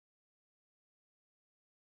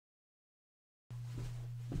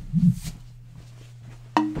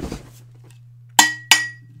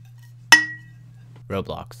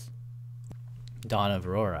Roblox. Dawn of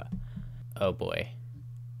Aurora. Oh boy.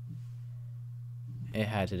 It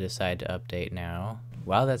had to decide to update now.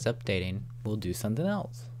 While that's updating, we'll do something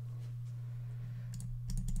else.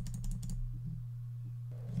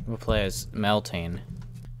 We'll play as Melting.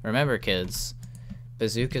 Remember, kids,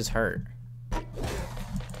 bazookas hurt.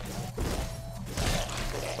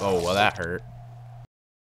 Oh, well, that hurt.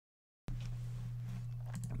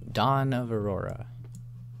 Dawn of Aurora.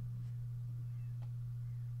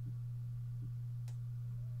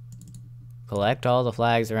 Collect all the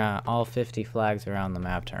flags around, all 50 flags around the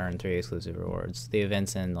map to earn 3 exclusive rewards. The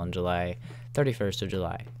events end on July 31st of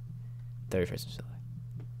July. 31st of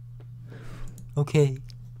July. Okay.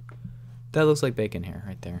 That looks like bacon here,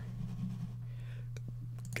 right there.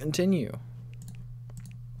 Continue.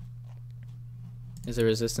 Is there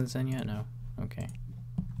resistance in yet? No. Okay.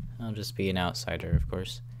 I'll just be an outsider, of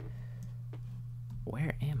course.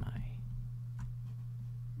 Where am I?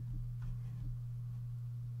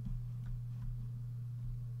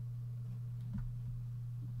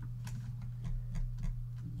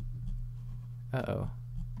 Uh-oh.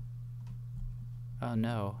 Oh,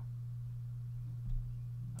 no.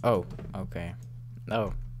 Oh, okay.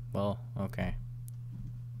 Oh, well, okay.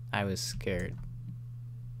 I was scared.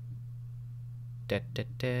 Da, da,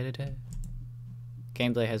 da, da, da.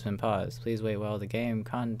 Gameplay has been paused. Please wait while the game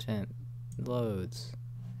content loads.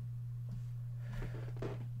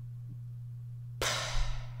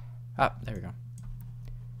 Ah, there we go.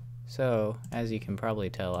 So, as you can probably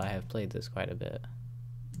tell, I have played this quite a bit.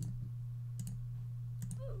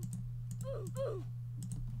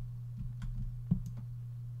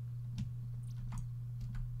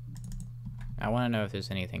 I want to know if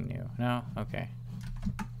there's anything new. No? Okay.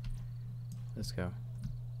 Let's go.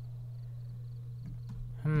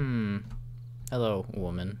 Hello,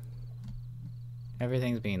 woman.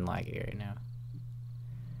 Everything's being laggy right now.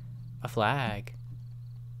 A flag.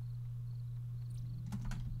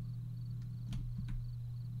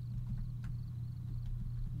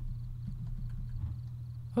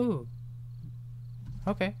 Ooh.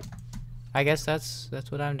 Okay. I guess that's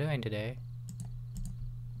what I'm doing today.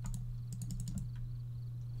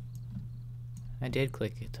 I did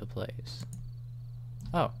click it to place.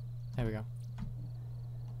 Oh, there we go.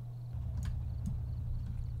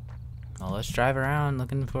 Well, let's drive around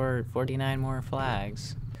looking for 49 more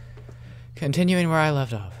flags. Continuing where I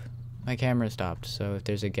left off. My camera stopped, so if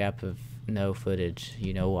there's a gap of no footage,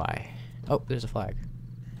 you know why. Oh, there's a flag.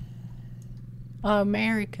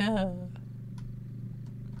 America!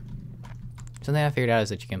 Something I figured out is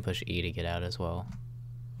that you can push E to get out as well.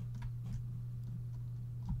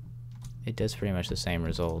 It does pretty much the same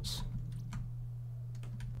results.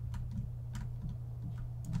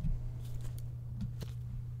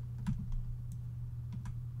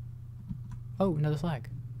 Oh, another flag.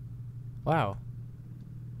 Wow.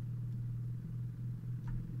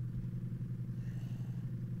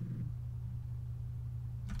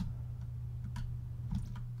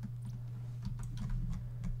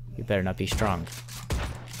 You better not be strong.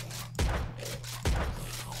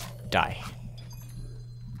 Die.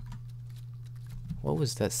 What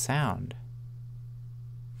was that sound?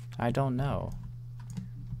 I don't know.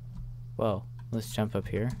 Well, let's jump up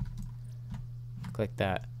here. Click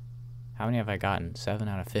that. How many have I gotten? 7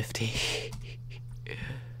 out of 50.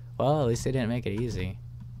 Well, at least they didn't make it easy.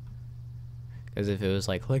 Because if it was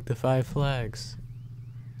like, collect the 5 flags,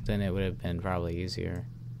 then it would have been probably easier.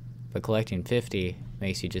 But collecting 50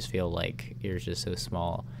 makes you just feel like you're just so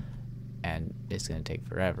small and it's going to take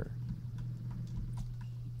forever.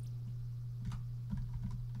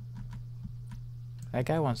 That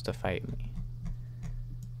guy wants to fight me.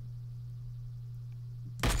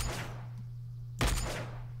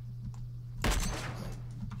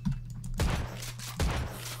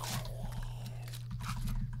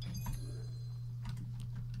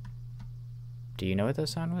 Do you know what that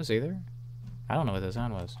sound was either? I don't know what that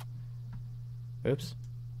sound was. Oops.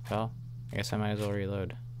 Well, I guess I might as well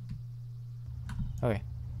reload. Okay.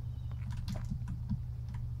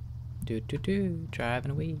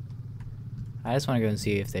 Driving away. I just want to go and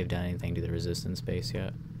see if they've done anything to the resistance space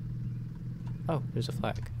yet. Oh, there's a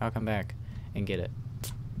flag. I'll come back and get it.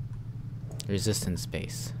 Resistance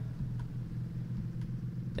space.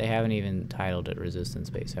 They haven't even titled it resistance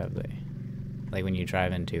space, have they? Like when you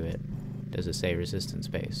drive into it, does it say resistance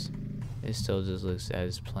space? It still just looks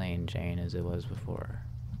as plain Jane as it was before.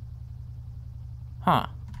 Huh.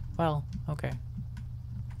 Well, okay.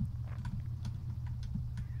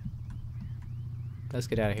 Let's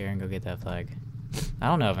get out of here and go get that flag. I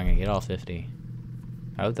don't know if I'm gonna get all 50.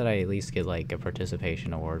 I hope that I at least get like a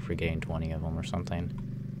participation award for getting 20 of them or something.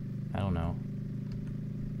 I don't know.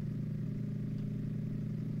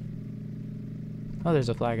 Oh, there's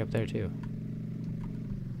a flag up there too.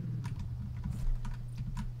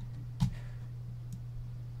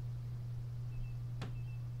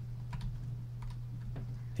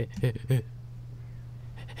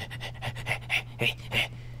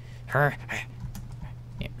 Her.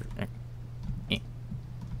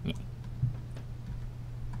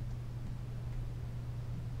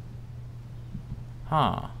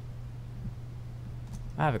 Huh.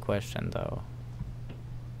 I have a question though.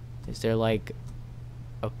 Is there like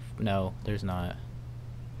a... No, there's not.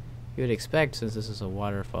 You would expect, since this is a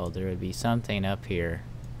waterfall, there would be something up here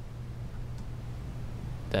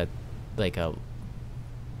that, like a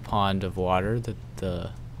pond of water that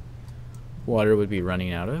the water would be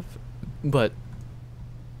running out of, but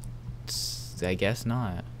I guess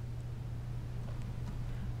not.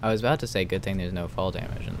 I was about to say good thing there's no fall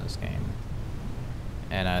damage in this game,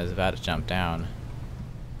 and I was about to jump down.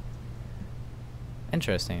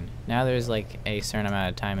 Interesting. Now there's like a certain amount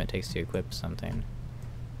of time it takes to equip something.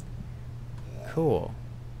 Cool.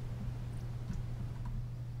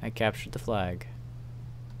 I captured the flag.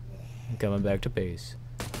 I'm coming back to base.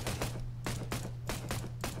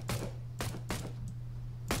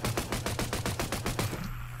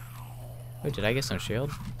 Wait, did I get some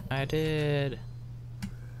shield? I did.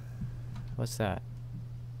 What's that?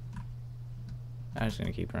 I'm just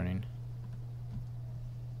gonna keep running.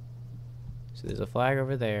 So there's a flag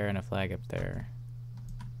over there and a flag up there.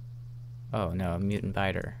 Oh no, a mutant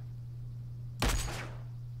biter.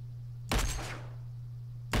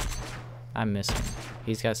 I'm missing.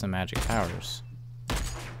 He's got some magic powers.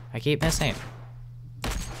 I keep missing.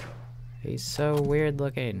 He's so weird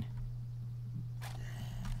looking.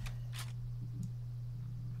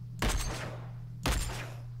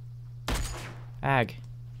 Ag.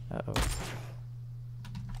 Uh-oh.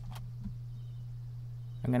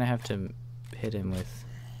 I'm gonna have to hit him with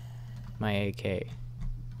my AK.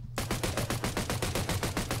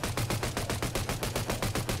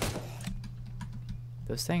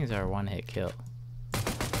 Those things are one-hit kill.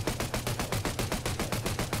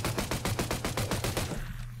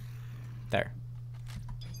 There.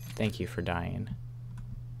 Thank you for dying.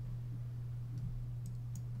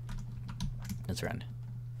 Let's run.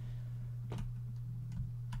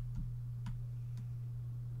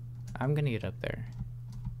 I'm gonna get up there.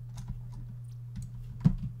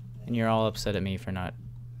 And you're all upset at me for not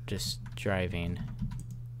just driving.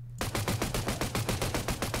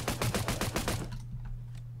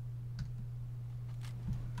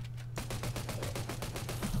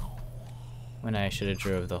 When I should have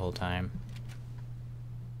drove the whole time.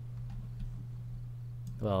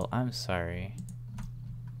 Well, I'm sorry.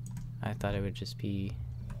 I thought it would just be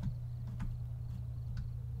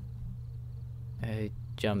a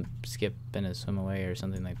jump, skip, and a swim away or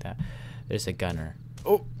something like that. There's a gunner.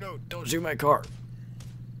 Oh, no, don't shoot my car.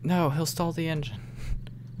 No, he'll stall the engine.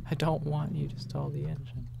 I don't want you to stall the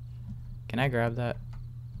engine. Can I grab that?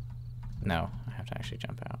 No, I have to actually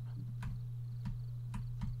jump out.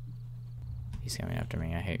 He's coming after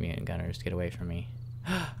me. I hate mutant gunners. Get away from me.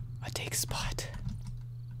 A take spot.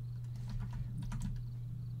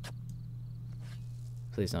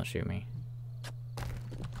 Please don't shoot me.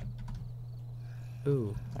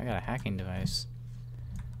 Ooh, I got a hacking device.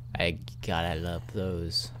 I gotta love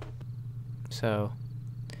those. So,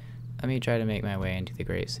 let me try to make my way into the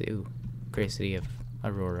great city. Ooh, great city of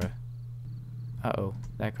Aurora. Uh-oh,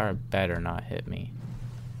 that car better not hit me.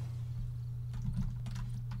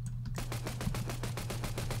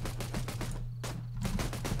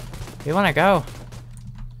 You wanna go?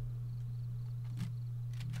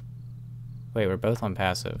 Wait, we're both on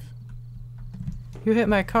passive. You hit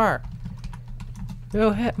my car.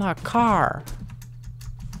 You hit my car.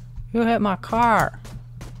 You hit my car.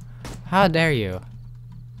 How dare you?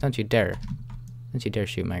 Don't you dare. Don't you dare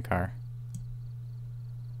shoot my car.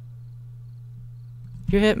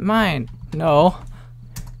 You hit mine. No.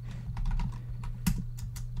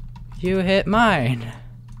 You hit mine.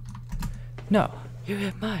 No, you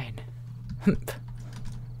hit mine.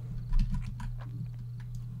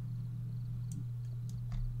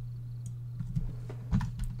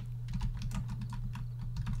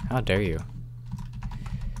 How dare you?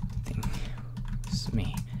 It's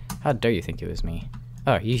me. How dare you think it was me?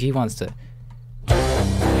 Oh, he wants to.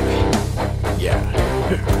 Yeah.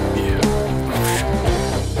 Yeah.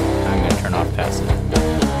 I'm gonna turn off passive.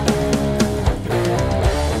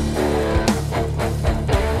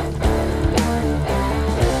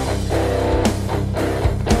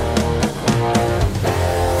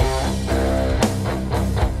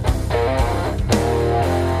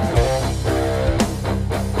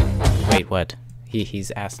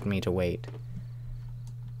 He's asked me to wait.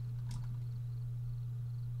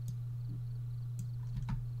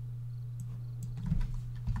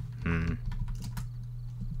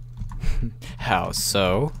 How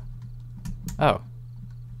so? Oh.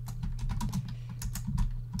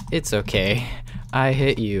 It's okay. I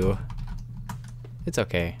hit you. It's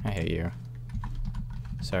okay. I hit you.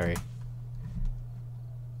 Sorry.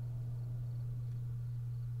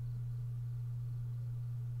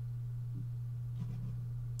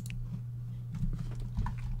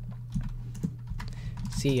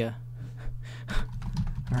 See ya.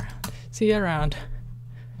 See ya around.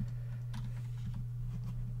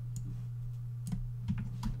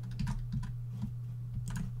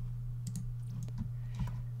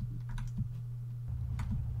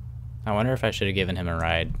 I wonder if I should have given him a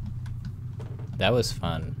ride. That was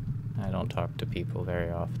fun. I don't talk to people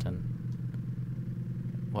very often.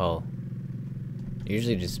 Well,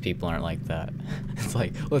 usually just people aren't like that. It's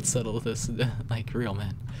like, let's settle this like real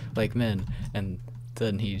men. Like men. And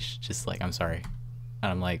then he's just like, I'm sorry.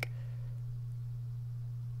 And I'm like,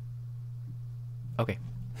 okay.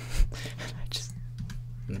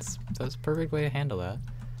 That's a perfect way to handle that.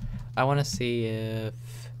 I want to see if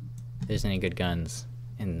there's any good guns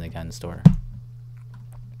in the gun store.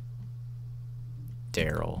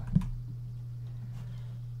 Daryl.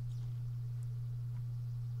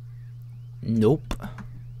 Nope.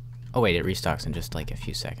 Oh wait, it restocks in just like a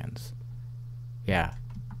few seconds. Yeah.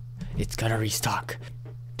 It's gonna restock.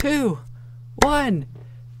 2, 1.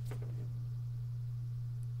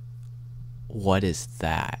 What is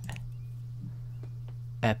that?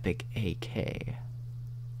 Epic AK.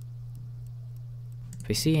 If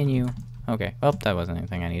I see in you. Okay. Oh, that wasn't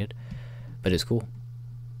anything I needed. But it's cool.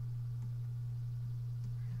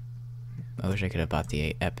 I wish I could have bought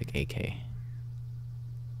the Epic AK.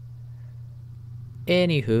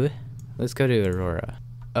 Anywho, let's go to Aurora.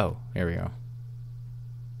 Oh, here we go.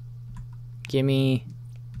 Gimme.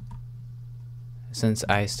 Since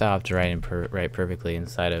I stopped right perfectly in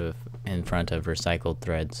front of recycled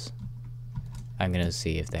threads, I'm gonna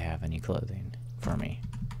see if they have any clothing for me.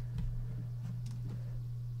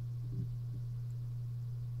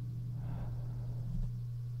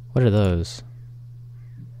 What are those?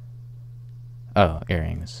 Oh,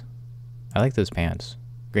 earrings. I like those pants.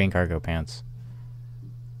 Green cargo pants.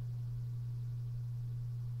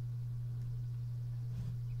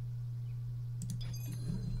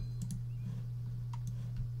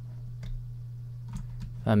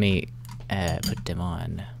 Let me put them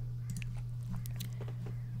on.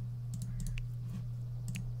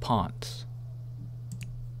 Pants.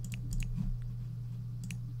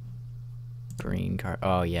 Green car.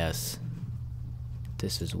 Oh, yes.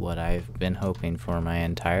 This is what I've been hoping for my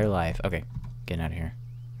entire life. Okay, getting out of here.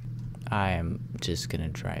 I am just gonna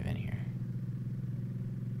drive in here.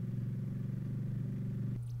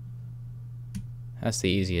 That's the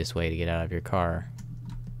easiest way to get out of your car.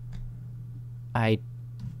 I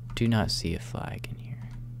do not see a flag in here.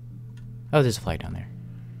 Oh, there's a flag down there.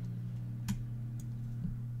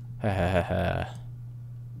 Ha ha ha ha.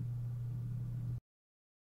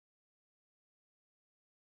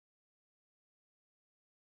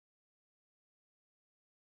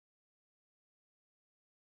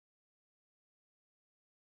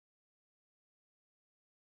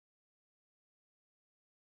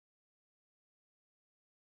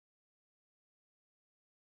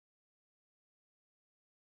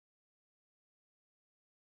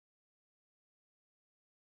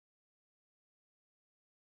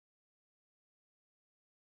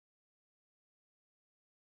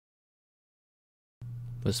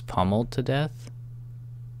 Was pummeled to death?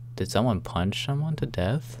 Did someone punch someone to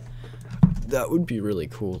death? That would be really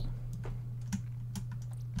cool.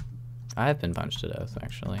 I have been punched to death,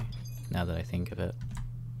 actually, now that I think of it.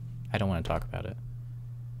 I don't want to talk about it.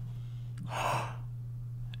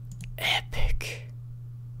 Epic.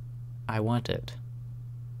 I want it.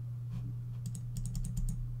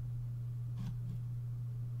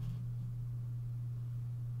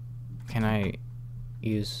 Can I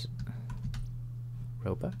use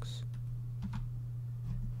Robux?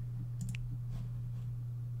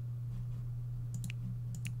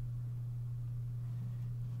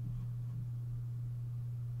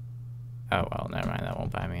 Oh, well, never mind. That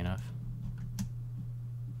won't buy me enough.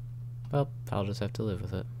 Well, I'll just have to live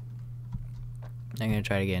with it. I'm gonna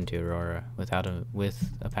try to get into Aurora with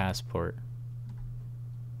a passport.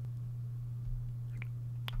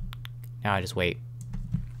 Now I just wait.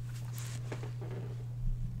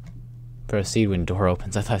 Proceed when door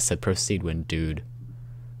opens. I thought I said proceed when dude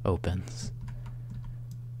opens.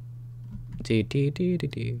 Do do do do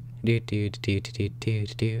do do do do do do do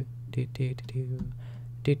do. Do do do do.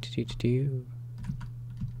 Do do do do do.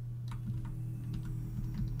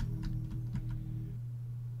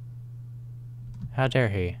 How dare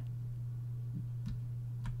he?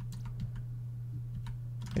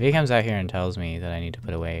 If he comes out here and tells me that I need to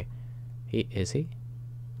put away, is he?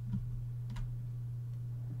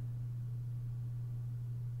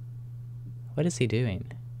 What is he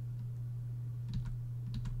doing?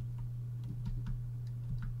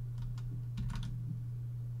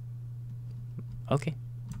 Okay.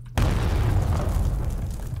 I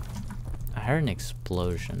heard an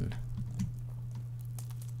explosion.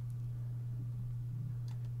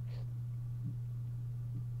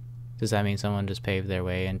 Does that mean someone just paved their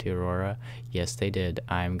way into Aurora? Yes, they did.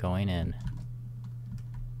 I'm going in.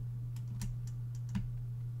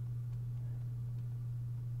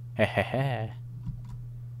 Hehehe.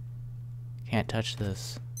 Can't touch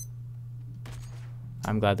this.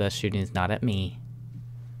 I'm glad that shooting is not at me.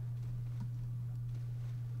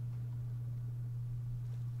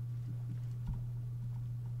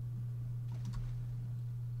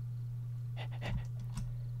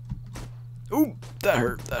 Ooh, that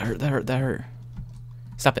hurt, that hurt, that hurt, that hurt.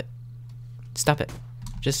 Stop it. Stop it.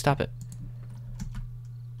 Just stop it.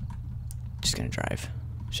 Just gonna drive.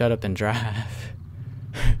 Shut up and drive.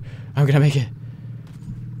 I'm gonna make it.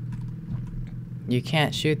 You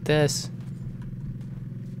can't shoot this.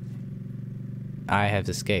 I have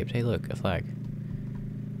escaped. Hey look, a flag.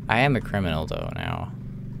 I am a criminal though now.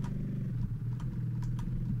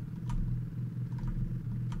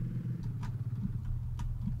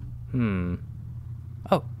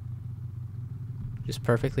 Oh. Just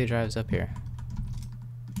perfectly drives up here.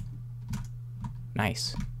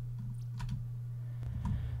 Nice.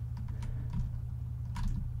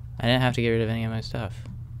 I didn't have to get rid of any of my stuff.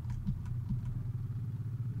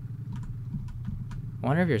 I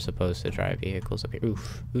wonder if you're supposed to drive vehicles up here.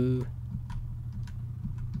 Oof. Ooh.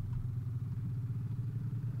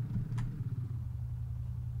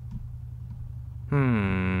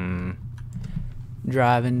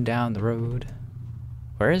 Driving down the road.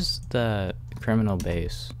 Where's the criminal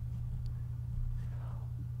base?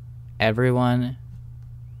 Everyone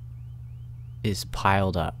is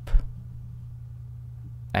piled up.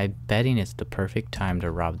 I'm betting it's the perfect time to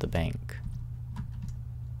rob the bank.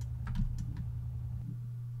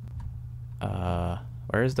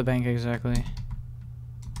 Where is the bank exactly?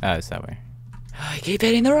 Oh, it's that way. I keep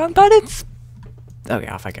hitting the wrong buttons! Okay,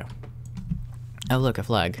 off I go. Oh, look, a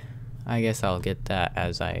flag. I guess I'll get that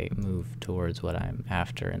as I move towards what I'm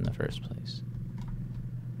after in the first place.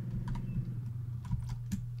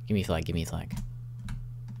 Give me flag, give me flag.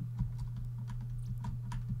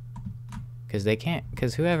 Because they can't,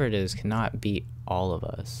 because whoever it is cannot beat all of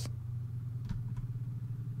us.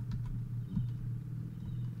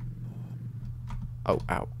 Oh,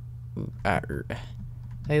 ow. Ooh,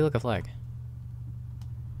 hey, look, a flag.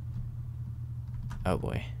 Oh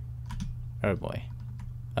boy. Oh boy.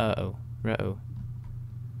 Uh-oh. Uh-oh.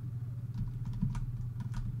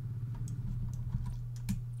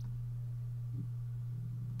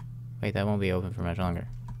 Wait, that won't be open for much longer.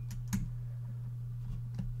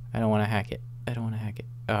 I don't want to hack it. I don't want to hack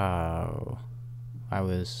it. Oh. I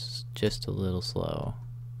was just a little slow.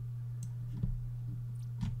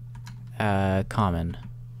 Common.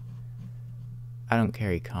 I don't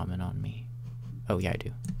carry common on me. Oh, yeah, I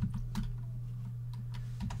do.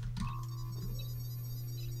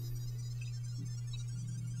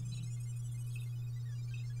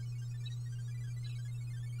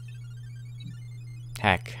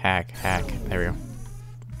 Hack, hack, hack. There we go.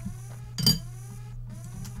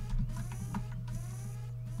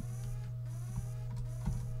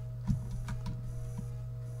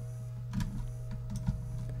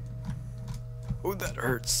 Oh, that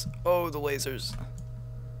hurts. Oh, the lasers.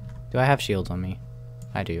 Do I have shields on me?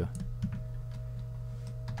 I do.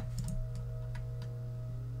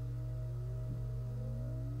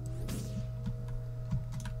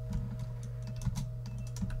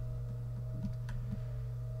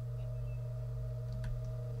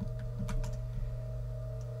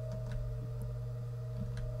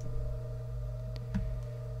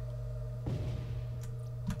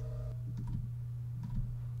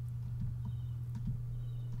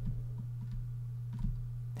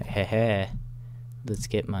 Heh. Let's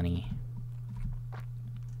get money.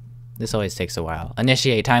 This always takes a while.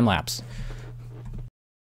 Initiate time lapse.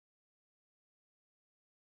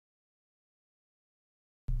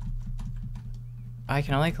 I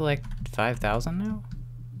can only collect 5,000 now?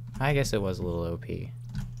 I guess it was a little OP.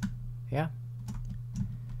 Yeah.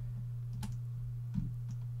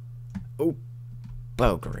 Oh.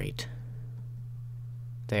 Oh, great.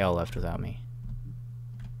 They all left without me.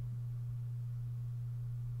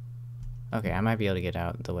 Okay, I might be able to get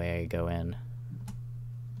out the way I go in.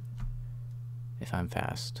 If I'm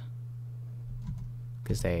fast.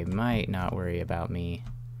 Because they might not worry about me.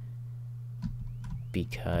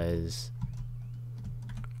 Because...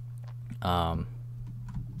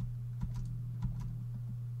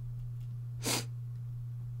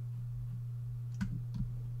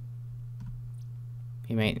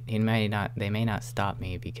 they may not stop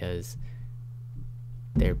me because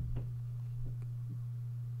they're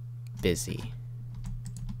busy.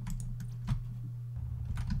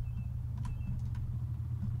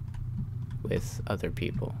 With other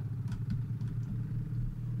people.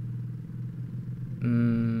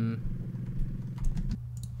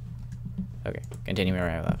 Okay, continue where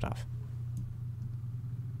I left off.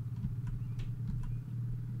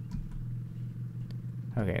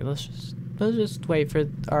 Okay, let's just wait for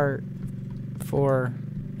our 4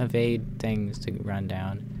 evade things to run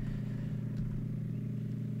down.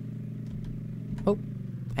 Oh,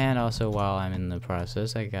 and also while I'm in the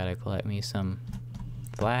process, I gotta collect me some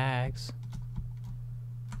flags.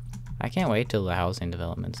 I can't wait till the housing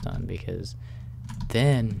development's done because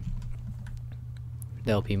then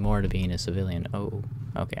there'll be more to being a civilian. Oh,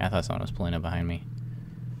 okay, I thought someone was pulling up behind me.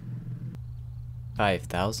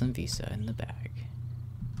 5,000 visa in the bag.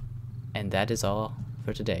 And that is all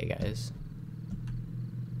for today, guys.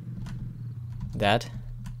 That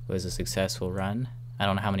was a successful run. I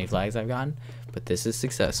don't know how many flags I've gotten, but this is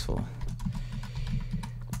successful.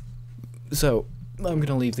 So, I'm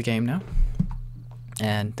gonna leave the game now.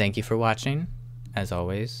 And thank you for watching, as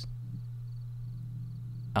always.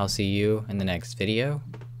 I'll see you in the next video.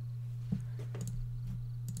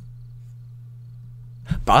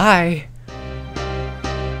 Bye!